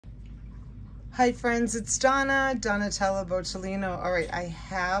Hi friends, it's Donatella Bocciolino. All right, I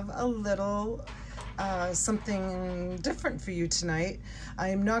have a little something different for you tonight. I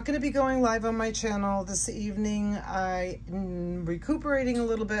am not going to be going live on my channel this evening. I am recuperating a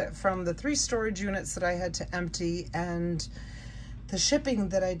little bit from the 3 storage units that I had to empty and the shipping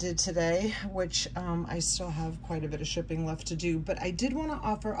that I did today, which I still have quite a bit of shipping left to do, but I did want to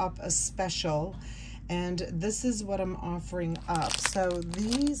offer up a special. And this is what I'm offering up. So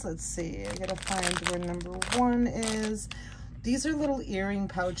these, let's see, I gotta find where number 1 is. These are little earring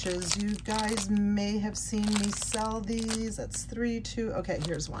pouches. You guys may have seen me sell these. That's 3, 2, okay,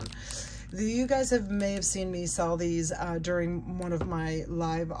 here's one. You guys may have seen me sell these during one of my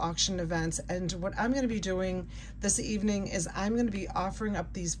live auction events. And what I'm gonna be doing this evening is I'm gonna be offering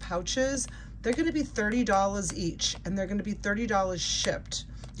up these pouches. They're gonna be $30 each, and they're gonna be $30 shipped.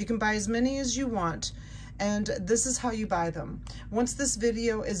 You can buy as many as you want, and this is how you buy them. Once this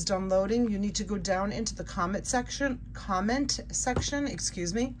video is done loading, you need to go down into the comment section,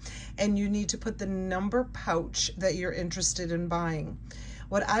 and you need to put the number pouch that you're interested in buying.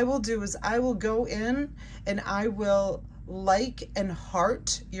 What I will do is I will go in and I will like and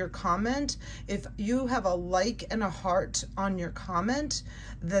heart your comment. If you have a like and a heart on your comment,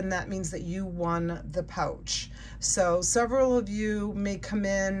 then that means that you won the pouch. So several of you may come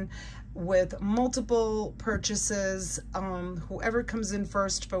in with multiple purchases. Whoever comes in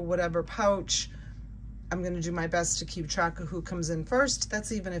first for whatever pouch, I'm going to do my best to keep track of who comes in first.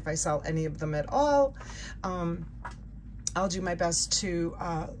 That's even if I sell any of them at all. I'll do my best to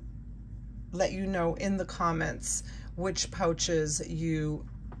let you know in the comments which pouches you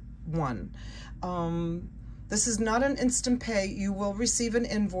won. This is not an instant pay. You will receive an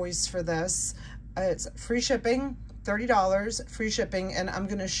invoice for this. It's free shipping, $30, free shipping, and I'm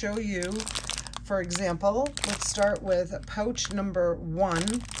gonna show you, for example, let's start with pouch number 1.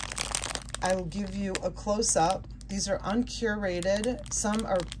 I will give you a close-up. These are uncurated. Some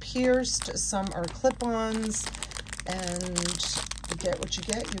are pierced, some are clip-ons, and you get what you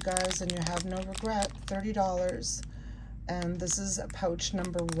get, you guys, and you have no regret. $30. And this is pouch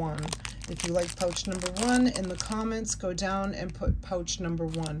number 1. If you like pouch number 1, in the comments, go down and put pouch number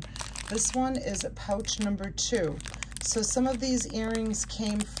 1. This one is pouch number 2. So some of these earrings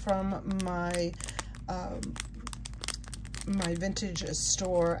came from my my vintage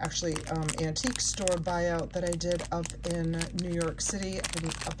store, actually antique store buyout that I did up in New York City,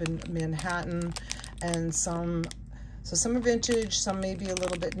 up in Manhattan, and some are vintage, some may be a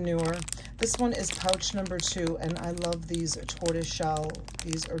little bit newer. This one is pouch number 2, and I love these tortoiseshell.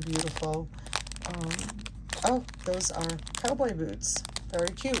 These are beautiful. Oh, those are cowboy boots. Very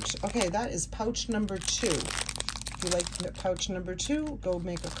cute. Okay, that is pouch number 2. If you like pouch number 2, go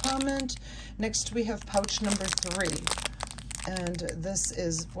make a comment. Next, we have pouch number 3. And this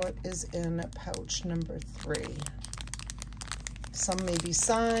is what is in pouch number 3. Some may be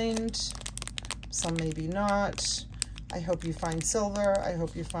signed, some maybe not. I hope you find silver. I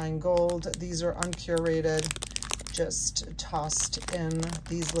hope you find gold. These are uncurated, just tossed in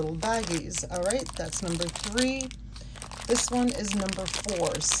these little baggies. All right, that's number 3. This one is number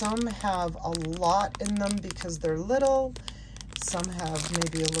 4. Some have a lot in them because they're little. Some have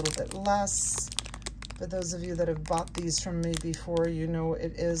maybe a little bit less. For those of you that have bought these from me before, you know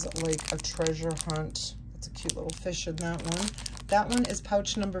it is like a treasure hunt. It's a cute little fish in that one. That one is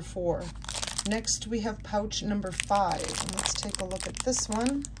pouch number 4. Next, we have pouch number 5. And let's take a look at this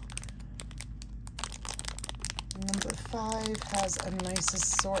one. Number 5 has a nice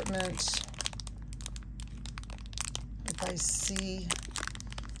assortment. If I see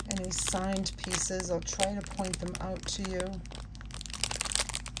any signed pieces, I'll try to point them out to you.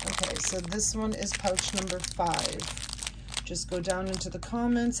 Okay, so this one is pouch number 5. Just go down into the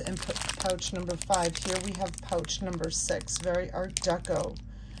comments and put pouch number 5. Here we have pouch number 6. Very Art Deco.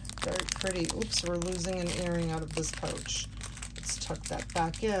 Very pretty. Oops, we're losing an earring out of this pouch. Let's tuck that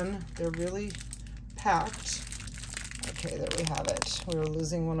back in. They're really packed. Okay, there we have it. We were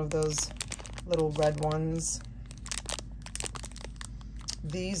losing one of those little red ones.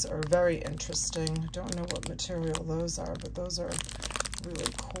 These are very interesting. Don't know what material those are, but those are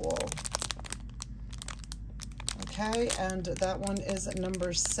really cool. Okay, and that one is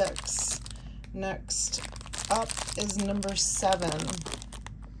number 6. Next up is number 7.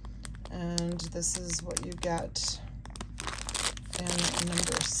 And this is what you get in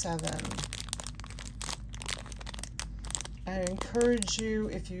number 7. I encourage you,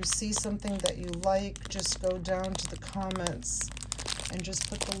 if you see something that you like, just go down to the comments and just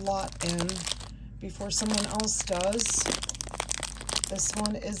put the lot in before someone else does. This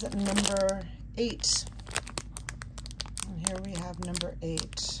one is number 8. And here we have number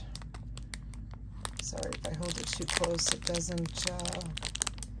 8. hold it too close, it doesn't,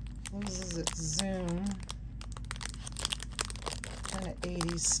 loses its zoom. Kind of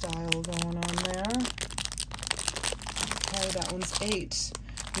 80s style going on there. Okay, that one's 8.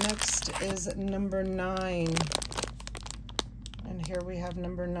 Next is number 9. And here we have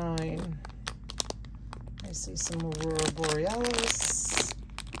number 9. I see some Aurora Borealis.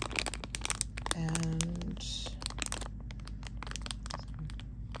 And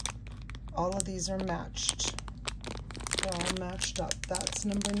all of these are matched. They're all matched up. That's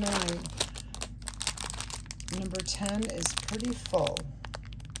number 9. Number 10 is pretty full.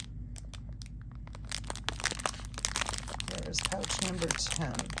 There's pouch number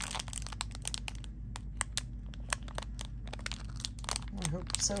 10. I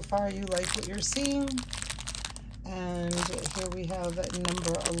hope so far you like what you're seeing. And here we have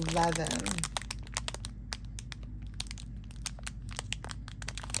number 11.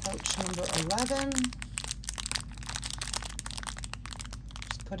 Pouch number 11.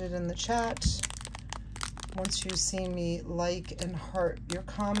 Just put it in the chat. Once you see me like and heart your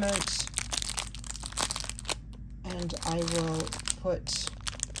comment, and I will put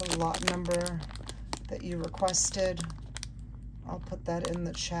the lot number that you requested. I'll put that in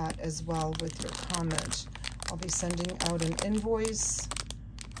the chat as well with your comment. I'll be sending out an invoice,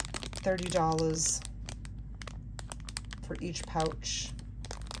 $30 for each pouch.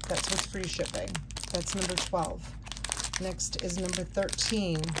 That's with free shipping. That's number 12. Next is number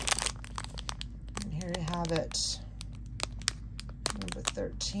 13. And here you have it. Number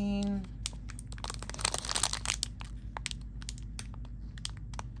 13.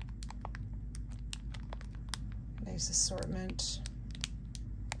 Nice assortment.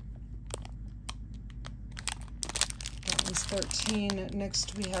 That one's 13.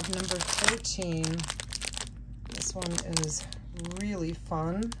 Next we have number 14. This one is really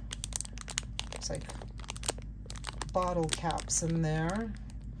fun. Looks like bottle caps in there.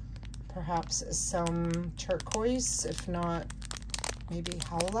 Perhaps some turquoise, if not maybe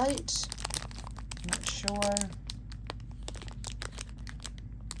howlite. I'm not sure.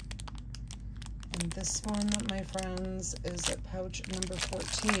 And this one, my friends, is at pouch number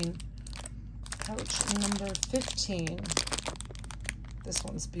 14. Pouch number 15. This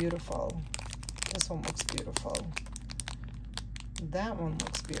one's beautiful. This one looks beautiful. That one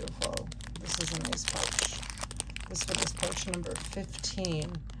looks beautiful. This is a nice pouch. This one is pouch number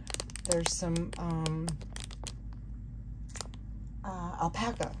 15. There's some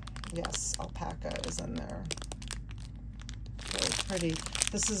alpaca. Yes, alpaca is in there. Very pretty.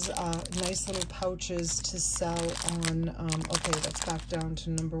 This is nice little pouches to sell on, okay, that's back down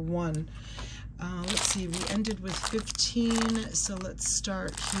to number 1. Let's see, we ended with 15, so let's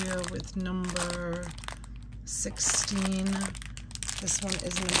start here with number 16. This one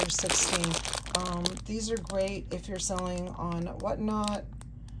is number 16. These are great if you're selling on Whatnot,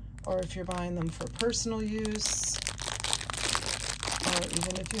 or if you're buying them for personal use, or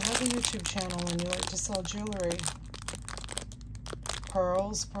even if you have a YouTube channel and you like to sell jewelry.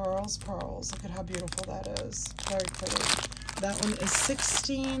 Pearls, pearls, pearls. Look at how beautiful that is. Very pretty. That one is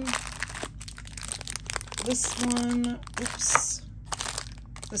 16. This one, oops,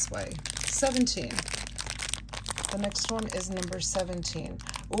 this way, 17. The next one is number 17.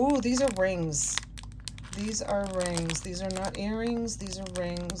 Ooh, these are rings. These are rings. These are not earrings. These are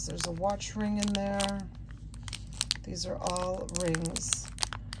rings. There's a watch ring in there. These are all rings.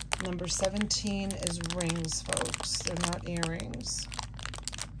 Number 17 is rings, folks. They're not earrings.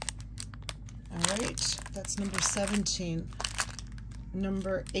 All right, that's number 17.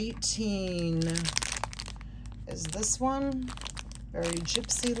 Number 18 is this one. Very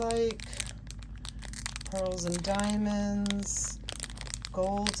gypsy-like. Pearls and diamonds.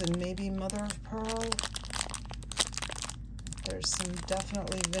 Gold and maybe mother of pearl. There's some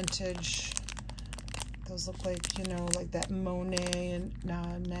definitely vintage. Those look like, you know, like that Monet and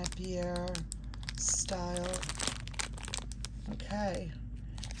Napier style. Okay,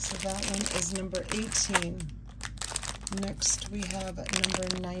 so that one is number 18. Next we have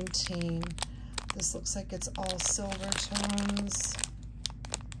number 19. This looks like it's all silver tones.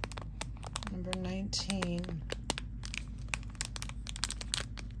 Number 19.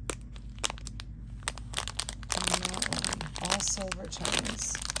 And that one, all silver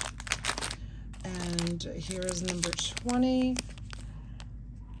tones. And here is number 20.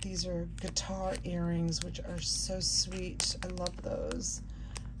 These are guitar earrings, which are so sweet. I love those.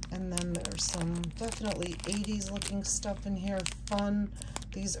 And then there's some definitely 80s looking stuff in here. Fun.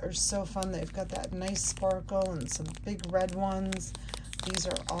 These are so fun. They've got that nice sparkle and some big red ones. These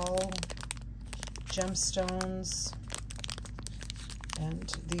are all gemstones.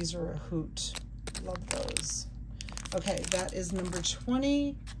 And these are a hoot. Love those. Okay, that is number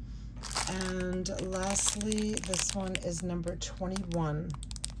 20. And lastly, this one is number 21.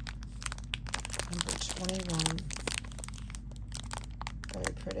 Number 21.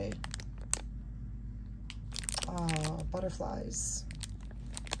 Very pretty. Butterflies.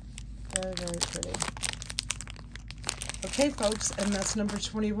 Very, very pretty. Okay, folks, and that's number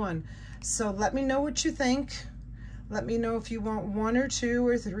 21. So let me know what you think. Let me know if you want 1 or 2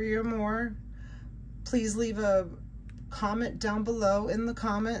 or 3 or more. Please leave a comment down below in the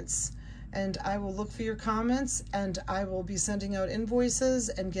comments, and I will look for your comments, and I will be sending out invoices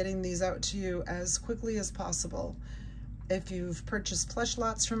and getting these out to you as quickly as possible. If you've purchased plush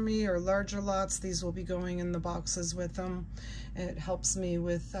lots from me or larger lots, these will be going in the boxes with them. It helps me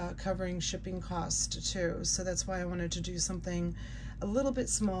with covering shipping cost too. So that's why I wanted to do something a little bit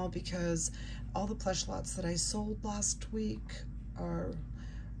small, because all the plush lots that I sold last week are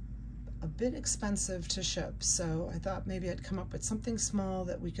a bit expensive to ship. So I thought maybe I'd come up with something small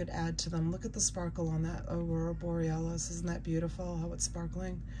that we could add to them. Look at the sparkle on that Aurora Borealis. Isn't that beautiful how it's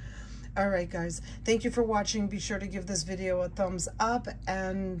sparkling? All right, guys, thank you for watching. Be sure to give this video a thumbs up,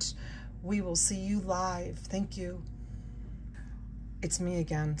 and we will see you live. Thank you. It's me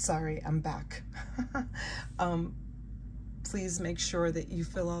again. Sorry, I'm back. Please make sure that you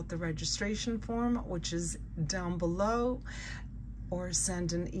fill out the registration form, which is down below, or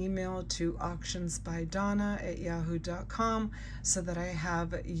send an email to auctionsbydonna@yahoo.com so that I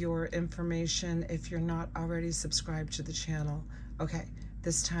have your information if you're not already subscribed to the channel. Okay.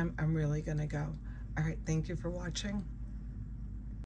 This time I'm really gonna go. All right, thank you for watching.